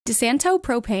DeSanto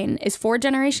Propane is 4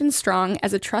 generations strong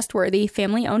as a trustworthy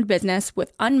family-owned business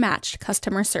with unmatched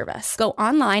customer service. Go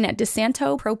online at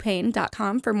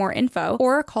DeSantoPropane.com for more info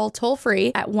or call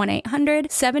toll-free at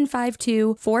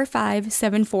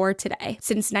 1-800-752-4574 today.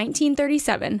 Since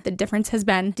 1937, the difference has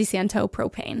been DeSanto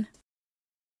Propane.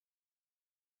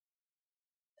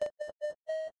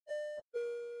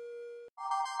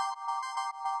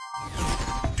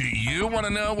 Do you want to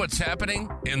know what's happening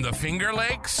in the Finger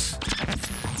Lakes?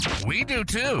 We do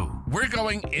too. We're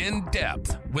going in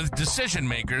depth with decision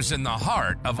makers in the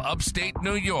heart of upstate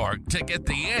New York to get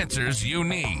the answers you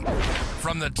need.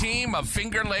 From the team of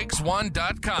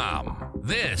FingerLakes1.com,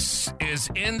 this is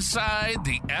Inside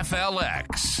the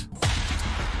FLX.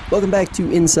 Welcome back to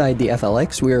Inside the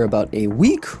FLX. We are about a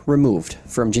week removed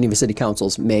from Geneva City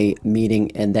Council's May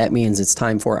meeting, and that means it's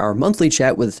time for our monthly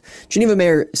chat with Geneva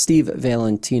Mayor Steve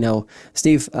Valentino.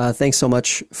 Steve, thanks so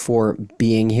much for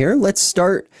being here. Let's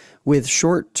start with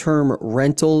short-term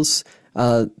rentals.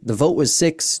 The vote was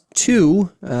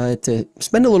 6-2 to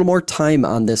spend a little more time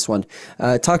on this one.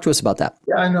 Talk to us about that.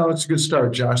 Yeah, I know it's a good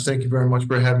start, Josh. Thank you very much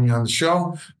for having me on the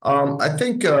show. I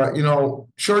think,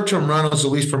 short-term rentals, at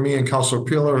least for me and Councilor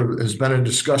Peeler, has been a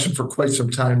discussion for quite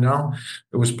some time now.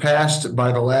 It was passed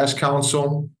by the last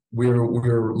council. We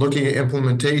were looking at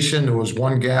implementation. There was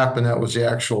one gap, and that was the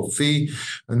actual fee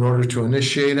in order to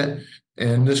initiate it.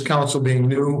 And this council, being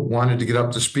new, wanted to get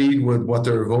up to speed with what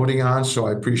they're voting on. So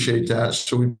I appreciate that.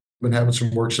 So we've been having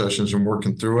some work sessions and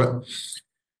working through it.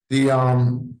 The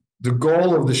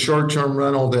goal of the short-term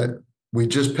rental that we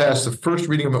just passed the first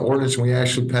reading of an ordinance, and we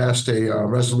actually passed a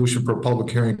resolution for a public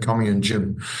hearing coming in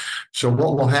June. So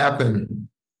what will happen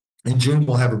in June,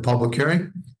 we'll have a public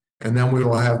hearing. And then we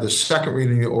will have the second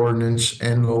reading of the ordinance,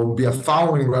 and there will be a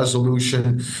following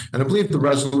resolution. And I believe the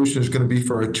resolution is going to be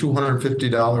for a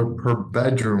 $250 per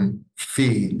bedroom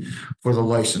fee for the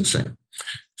licensing.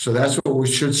 So that's what we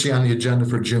should see on the agenda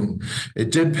for June. It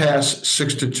did pass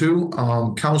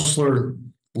 6-2. Councilor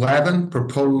Lavin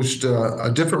proposed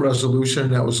a different resolution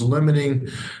that was limiting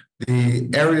the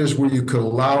areas where you could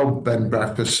allow bed and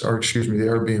breakfast, the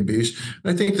Airbnbs.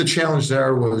 And I think the challenge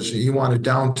there was he wanted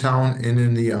downtown and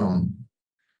in the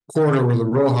corridor where the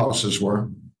row houses were,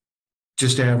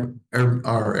 just to have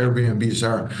our Airbnbs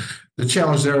there. The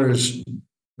challenge there is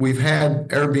we've had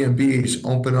Airbnbs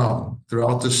open up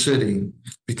throughout the city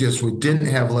because we didn't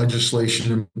have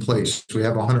legislation in place. We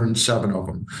have 107 of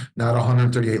them, not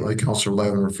 138 like Councilor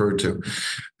Levin referred to.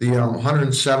 The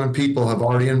 107 people have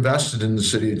already invested in the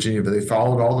city of Geneva. They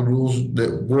followed all the rules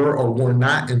that were or were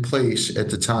not in place at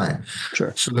the time.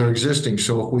 Sure. So they're existing.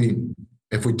 So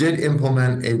if we did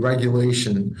implement a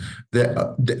regulation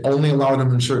that only allowed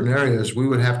them in certain areas, we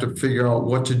would have to figure out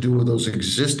what to do with those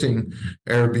existing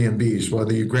Airbnbs,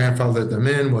 whether you grandfather them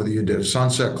in, whether you did a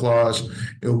sunset clause,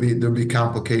 there'll be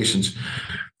complications.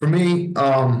 For me,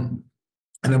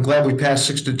 and I'm glad we passed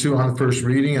 6-2 on the first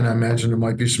reading, and I imagine there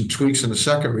might be some tweaks in the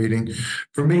second reading.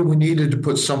 For me, we needed to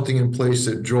put something in place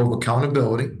that drove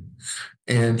accountability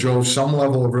and drove some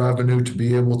level of revenue to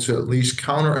be able to at least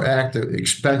counteract the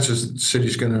expenses that the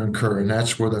city's going to incur. And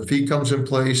that's where the fee comes in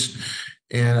place.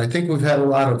 And I think we've had a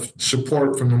lot of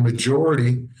support from the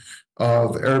majority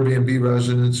of Airbnb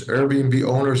residents, Airbnb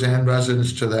owners and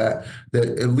residents to that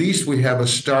at least we have a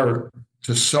start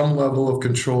to some level of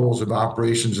controls of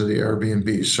operations of the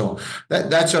Airbnb. So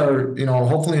that's our,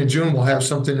 hopefully in June, we'll have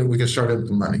something that we can start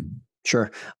implementing.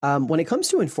 Sure. When it comes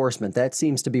to enforcement, that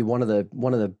seems to be one of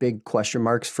the big question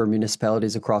marks for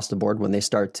municipalities across the board when they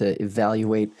start to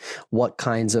evaluate what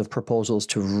kinds of proposals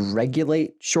to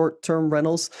regulate short-term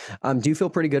rentals. Do you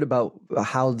feel pretty good about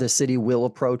how the city will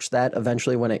approach that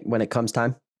eventually when it comes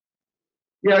time?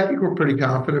 Yeah, I think we're pretty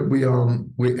confident. We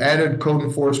added code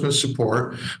enforcement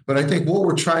support, but I think what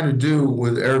we're trying to do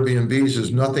with Airbnbs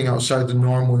is nothing outside the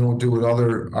norm we won't do with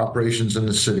other operations in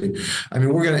the city. I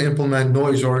mean, we're going to implement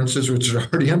noise ordinances, which are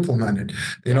already implemented,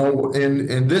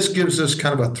 and this gives us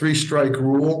kind of a 3-strike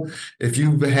rule. If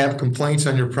you have complaints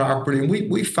on your property, and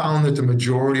we found that the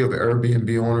majority of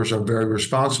Airbnb owners are very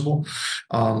responsible.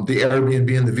 The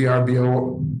Airbnb and the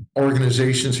VRBO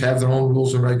organizations have their own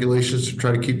rules and regulations to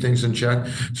try to keep things in check.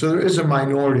 So there is a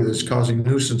minority that's causing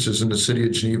nuisances in the city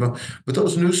of Geneva, but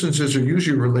those nuisances are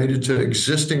usually related to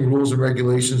existing rules and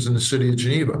regulations in the city of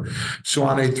Geneva. So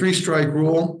on a 3-strike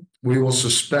rule, we will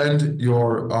suspend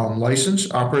your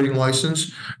operating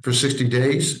license for 60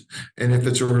 days. And if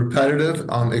it's a repetitive,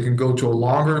 it can go to a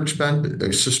longer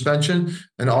suspension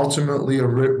and ultimately a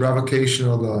revocation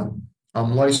of the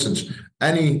license.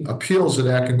 Any appeals of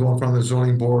that can go in front of the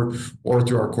zoning board or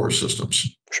through our court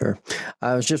systems. Sure.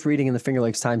 I was just reading in the Finger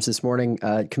Lakes Times this morning,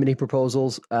 committee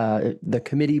proposals. The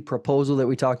committee proposal that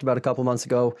we talked about a couple months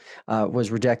ago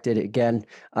was rejected again.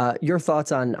 Your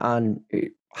thoughts on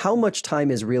how much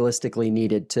time is realistically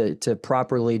needed to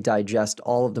properly digest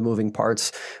all of the moving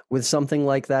parts with something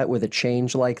like that, with a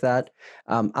change like that?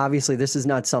 Obviously, this is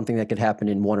not something that could happen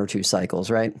in 1 or 2 cycles,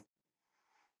 right?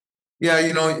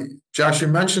 Yeah, Josh, you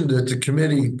mentioned that the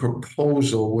committee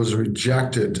proposal was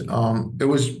rejected. It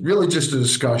was really just a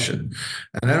discussion.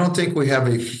 And I don't think we have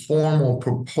a formal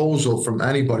proposal from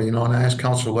anybody. And I asked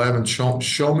Councilor Lavin,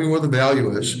 show me where the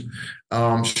value is.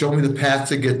 Show me the path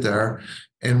to get there.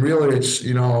 And really, it's,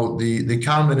 the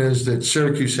comment is that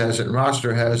Syracuse has it, and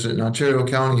Rochester has it, and Ontario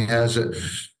County has it.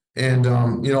 And,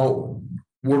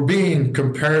 we're being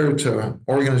compared to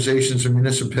organizations and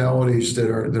municipalities that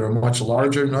are much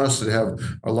larger than us, that have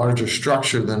a larger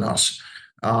structure than us.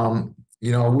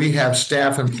 We have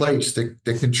staff in place that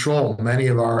control many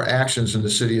of our actions in the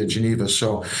city of Geneva.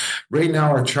 So right now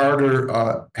our charter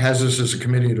has us as a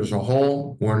committee as a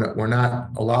whole. We're not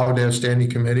allowed to have standing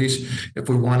committees. If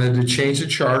we wanted to change the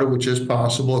charter, which is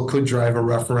possible, it could drive a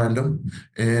referendum,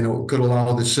 and it could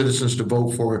allow the citizens to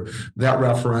vote for that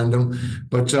referendum.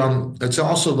 But it's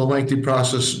also the lengthy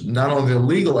process, not only the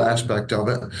legal aspect of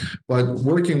it, but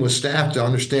working with staff to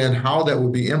understand how that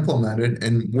would be implemented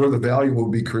and where the value will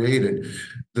be created.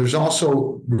 There's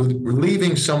also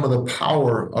relieving some of the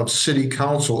power of city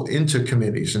council into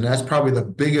committees. And that's probably the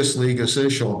biggest legal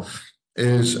issue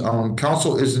is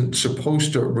council isn't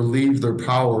supposed to relieve their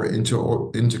power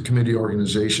into committee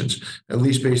organizations, at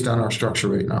least based on our structure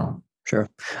right now. Sure.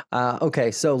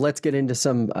 Okay, so let's get into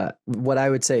some, what I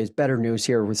would say is better news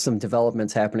here with some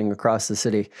developments happening across the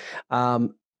city.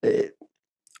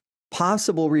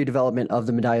 Possible redevelopment of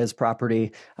the Madia's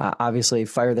property, obviously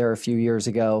fire there a few years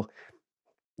ago.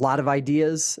 A lot of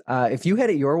ideas. If you had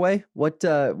it your way, what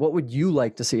would you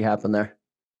like to see happen there?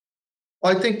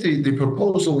 Well, I think the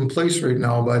proposal in place right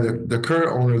now by the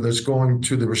current owner that's going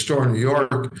to the Restore New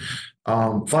York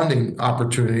funding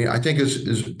opportunity, I think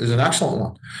is an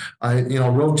excellent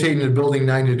one. Rotating the building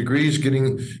 90 degrees,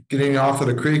 getting off of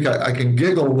the creek. I can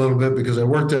giggle a little bit because I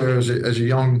worked there as a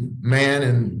young man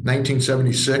in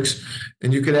 1976,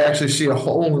 and you could actually see a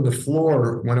hole in the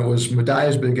floor when it was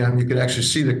Madia's Big M. You could actually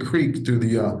see the creek through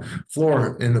the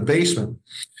floor in the basement.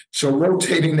 So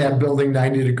rotating that building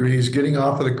 90 degrees, getting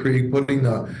off of the creek, putting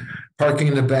the parking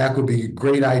in the back would be a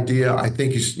great idea. I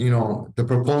think the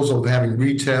proposal of having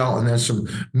retail and then some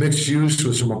mixed use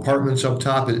with some apartments up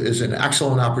top is an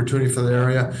excellent opportunity for the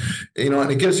area. And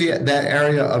it gives that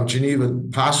area of Geneva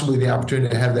possibly the opportunity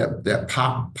to have that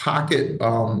pocket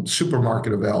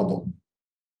supermarket available.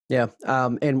 Yeah,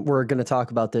 and we're going to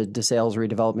talk about the DeSales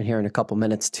redevelopment here in a couple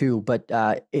minutes too. But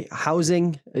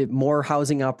housing, more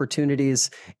housing opportunities,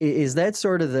 is that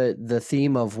sort of the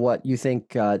theme of what you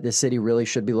think the city really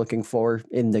should be looking for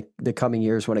in the coming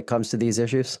years when it comes to these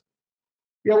issues?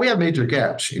 Yeah, we have major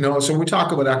gaps, so we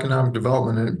talk about economic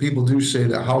development, and people do say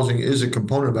that housing is a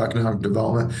component of economic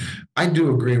development. I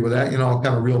do agree with that. I'll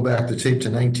kind of reel back the tape to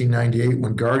 1998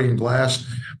 when Guardian Glass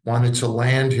wanted to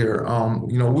land here.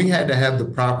 We had to have the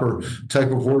proper type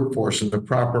of workforce and the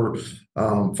proper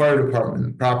fire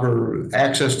department, proper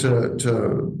access to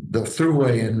the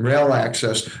thruway and rail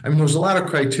access. I mean, there's a lot of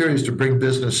criteria to bring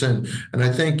business in. And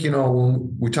I think,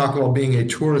 when we talk about being a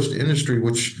tourist industry,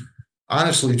 which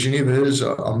honestly, Geneva is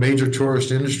a major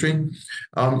tourist industry.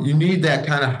 You need that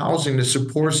kind of housing that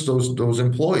supports those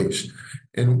employees.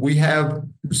 And we have,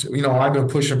 I've been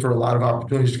pushing for a lot of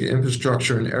opportunities to get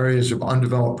infrastructure in areas of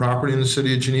undeveloped property in the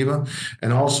city of Geneva,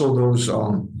 and also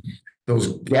those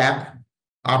gap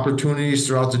opportunities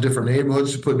throughout the different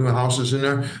neighborhoods to put new houses in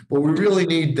there. But we really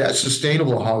need that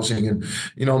sustainable housing. And,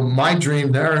 my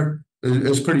dream there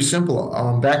is pretty simple.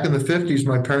 Back in the 50s,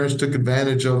 my parents took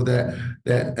advantage of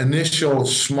that initial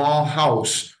small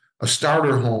house, a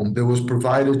starter home that was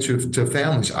provided to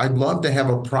families. I'd love to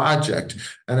have a project,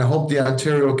 and I hope the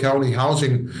Ontario County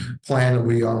housing plan that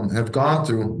we have gone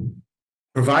through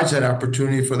provides that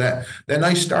opportunity for that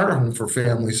nice starter home for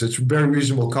families. It's a very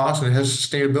reasonable cost, and it has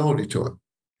sustainability to it.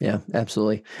 Yeah,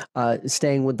 absolutely.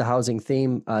 Staying with the housing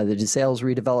theme, the DeSales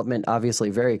redevelopment,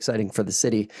 obviously very exciting for the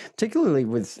city, particularly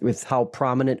with how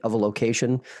prominent of a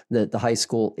location that the high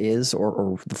school is,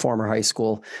 or the former high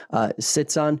school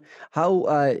sits on.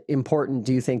 How important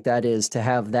do you think that is to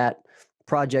have that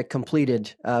project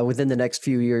completed within the next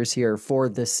few years here for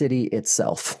the city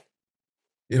itself?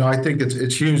 I think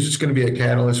it's huge. It's going to be a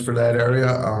catalyst for that area.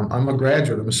 I'm a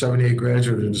graduate. I'm a 78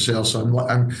 graduate in DeSales, so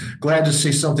I'm glad to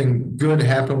see something good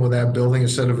happen with that building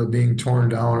instead of it being torn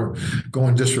down or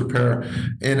going disrepair.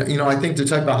 And I think the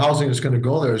type of housing that's going to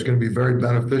go there is going to be very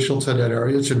beneficial to that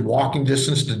area. It's in walking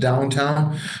distance to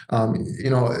downtown.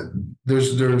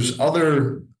 There's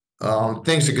other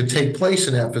things that could take place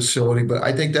in that facility, but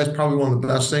I think that's probably one of the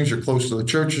best things. You're close to the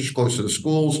churches, close to the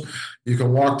schools. You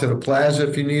can walk to the plaza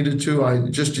if you needed to.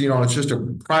 It's just a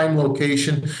prime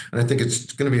location, and I think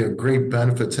it's going to be a great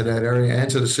benefit to that area and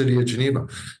to the city of Geneva.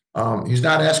 He's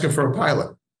not asking for a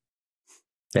pilot.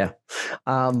 Yeah.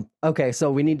 Okay. So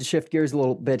we need to shift gears a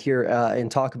little bit here and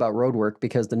talk about road work,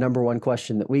 because the number one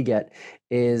question that we get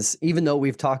is, even though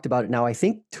we've talked about it now, I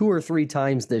think 2 or 3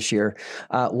 times this year,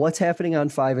 what's happening on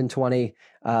 5 and 20?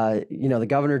 The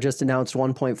governor just announced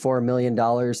 $1.4 million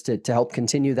to help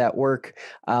continue that work.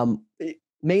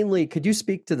 Mainly, could you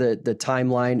speak to the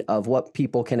timeline of what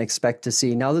people can expect to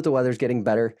see now that the weather's getting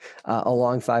better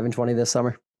along 5 and 20 this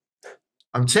summer?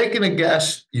 I'm taking a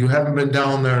guess you haven't been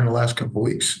down there in the last couple of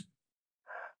weeks.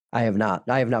 I have not.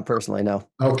 I have not personally, no.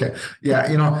 Okay. Yeah,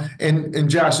 and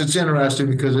Josh, it's interesting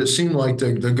because it seemed like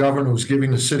the governor was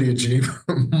giving the city of Geneva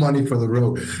money for the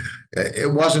road.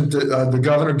 It wasn't the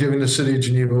governor giving the city of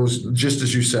Geneva. It was, just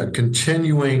as you said,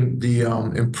 continuing the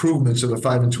improvements of the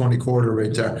 5 and 20 corridor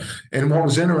right there. And what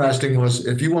was interesting was,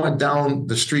 if you went down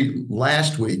the street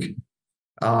last week,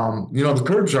 the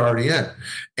curbs are already in,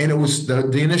 and it was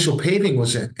the initial paving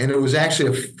was in, and it was actually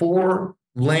a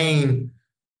 4-lane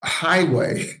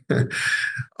highway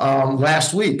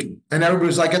last week. And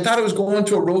everybody's like, I thought it was going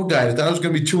to a road diet. I thought it was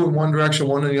going to be 2 in one direction,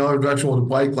 1 in the other direction with a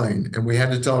bike lane. And we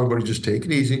had to tell everybody, just take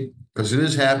it easy, because it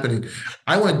is happening.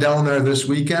 I went down there this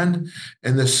weekend,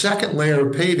 and the second layer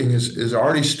of paving is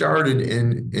already started,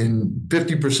 in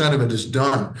 50% of it is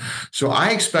done. So I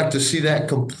expect to see that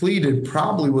completed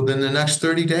probably within the next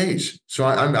 30 days. So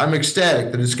I'm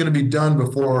ecstatic that it's going to be done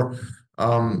before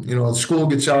school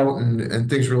gets out and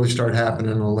things really start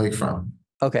happening on the lakefront.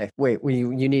 Okay, wait.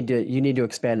 You need to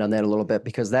expand on that a little bit,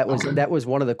 because that was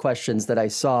one of the questions that I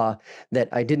saw that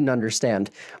I didn't understand,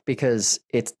 because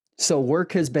so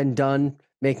work has been done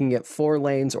making it 4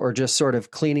 lanes, or just sort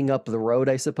of cleaning up the road,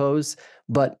 I suppose.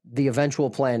 But the eventual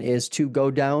plan is to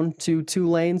go down to 2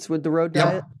 lanes with the road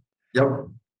diet. Yep.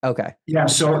 Okay. Yeah.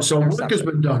 So work has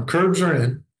been done. Curbs are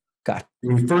in. Okay.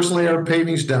 The first layer of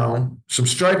paving's down. Some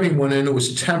striping went in. It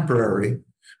was temporary.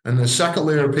 And the second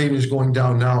layer of paving is going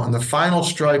down now. And the final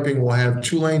striping will have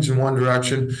 2 lanes in one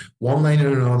direction, 1 lane in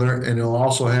another, and it'll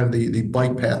also have the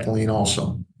bike path lane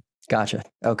also. Gotcha.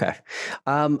 Okay.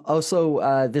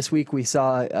 Also, this week we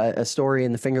saw a story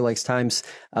in the Finger Lakes Times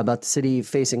about the city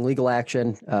facing legal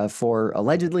action for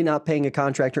allegedly not paying a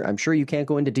contractor. I'm sure you can't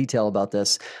go into detail about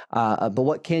this, but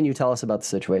what can you tell us about the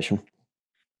situation?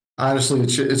 Honestly,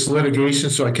 it's litigation,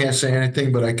 so I can't say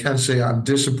anything, but I can say I'm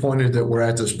disappointed that we're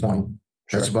at this point.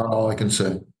 Sure. That's about all I can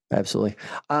say. Absolutely.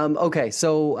 Okay.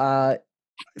 So,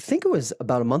 I think it was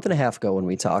about a month and a half ago when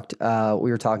we talked, we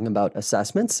were talking about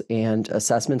assessments, and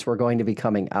assessments were going to be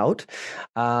coming out.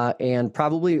 And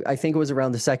probably, I think it was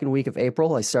around the second week of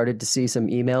April, I started to see some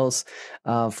emails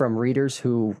from readers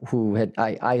who had,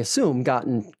 I assume,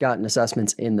 gotten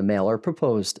assessments in the mail, or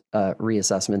proposed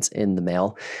reassessments in the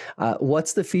mail.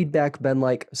 What's the feedback been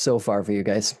like so far for you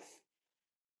guys?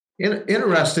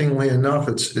 Interestingly enough,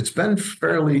 it's been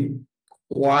fairly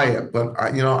quiet, but I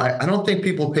don't think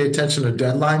people pay attention to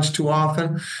deadlines too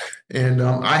often. And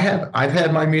I've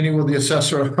had my meeting with the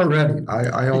assessor already.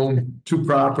 I own 2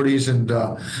 properties, and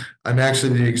I'm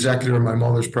actually the executor of my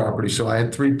mother's property. So I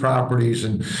had 3 properties,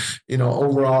 and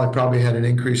overall, I probably had an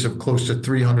increase of close to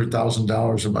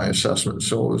 $300,000 in my assessment.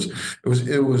 So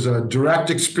it was a direct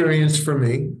experience for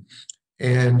me.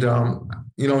 And,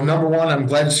 number one, I'm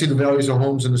glad to see the values of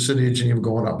homes in the city of Geneva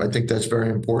going up. I think that's very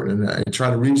important. And I try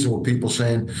to reason with people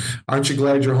saying, aren't you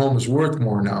glad your home is worth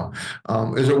more now?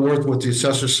 Is it worth what the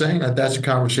assessor's saying? That's a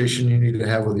conversation you need to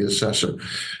have with the assessor.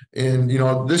 And,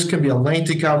 this can be a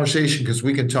lengthy conversation, because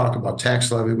we can talk about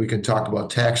tax levy, we can talk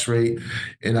about tax rate.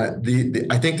 And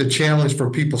I think the challenge for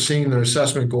people seeing their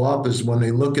assessment go up is when they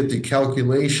look at the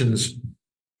calculations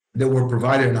that were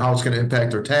provided and how it's going to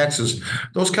impact their taxes.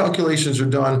 Those calculations are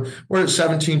done. We're at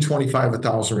 $1,725 a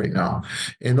thousand right now.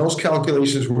 And those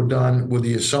calculations were done with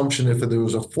the assumption if there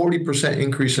was a 40%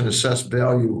 increase in assessed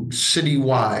value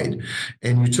citywide,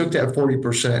 and you took that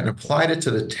 40% and applied it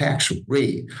to the tax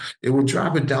rate, it would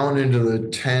drop it down into the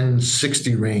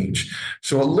 1060 range.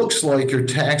 So it looks like your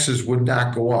taxes would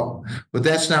not go up, but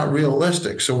that's not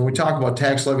realistic. So when we talk about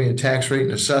tax levy and tax rate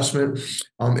and assessment,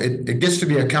 it gets to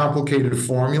be a complicated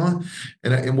formula. formula.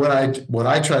 And what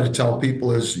I try to tell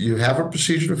people is you have a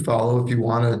procedure to follow if you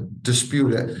want to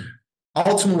dispute it.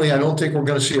 Ultimately, I don't think we're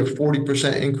going to see a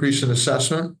 40% increase in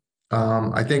assessment.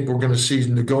 I think we're going to see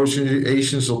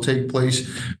negotiations will take place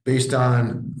based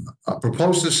on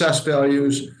proposed assessed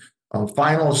values,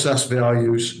 final assessed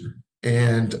values.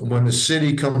 And when the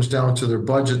city comes down to their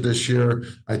budget this year,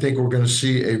 I think we're going to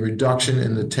see a reduction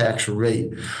in the tax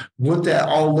rate. What that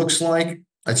all looks like,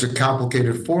 it's a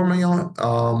complicated formula.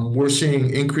 We're seeing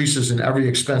increases in every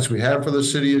expense we have for the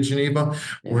city of Geneva.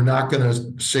 Yeah. We're not going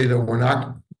to say that we're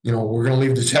not, we're going to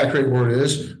leave the tax rate where it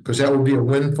is, because that would be a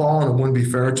windfall and it wouldn't be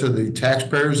fair to the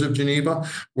taxpayers of Geneva.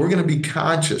 We're going to be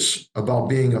conscious about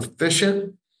being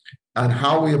efficient on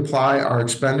how we apply our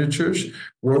expenditures,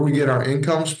 where we get our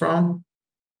incomes from.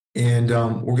 And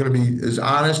we're going to be as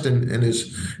honest and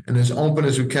as open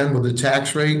as we can with the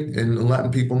tax rate and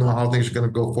letting people know how things are going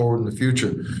to go forward in the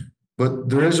future. But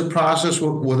there is a process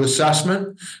with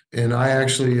assessment. And I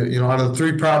actually, out of the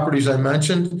 3 properties I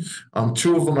mentioned,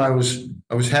 2 of them I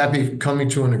was happy coming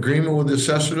to an agreement with the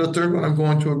assessor. The 3rd one I'm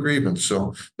going to a grievance.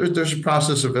 So there's a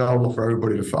process available for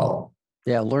everybody to follow.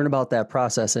 Yeah, learn about that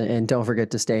process and don't forget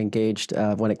to stay engaged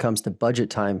when it comes to budget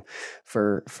time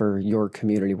for your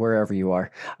community, wherever you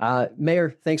are.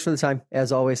 Mayor, thanks for the time.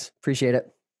 As always, appreciate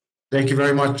it. Thank you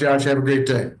very much, Josh. Have a great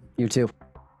day. You too.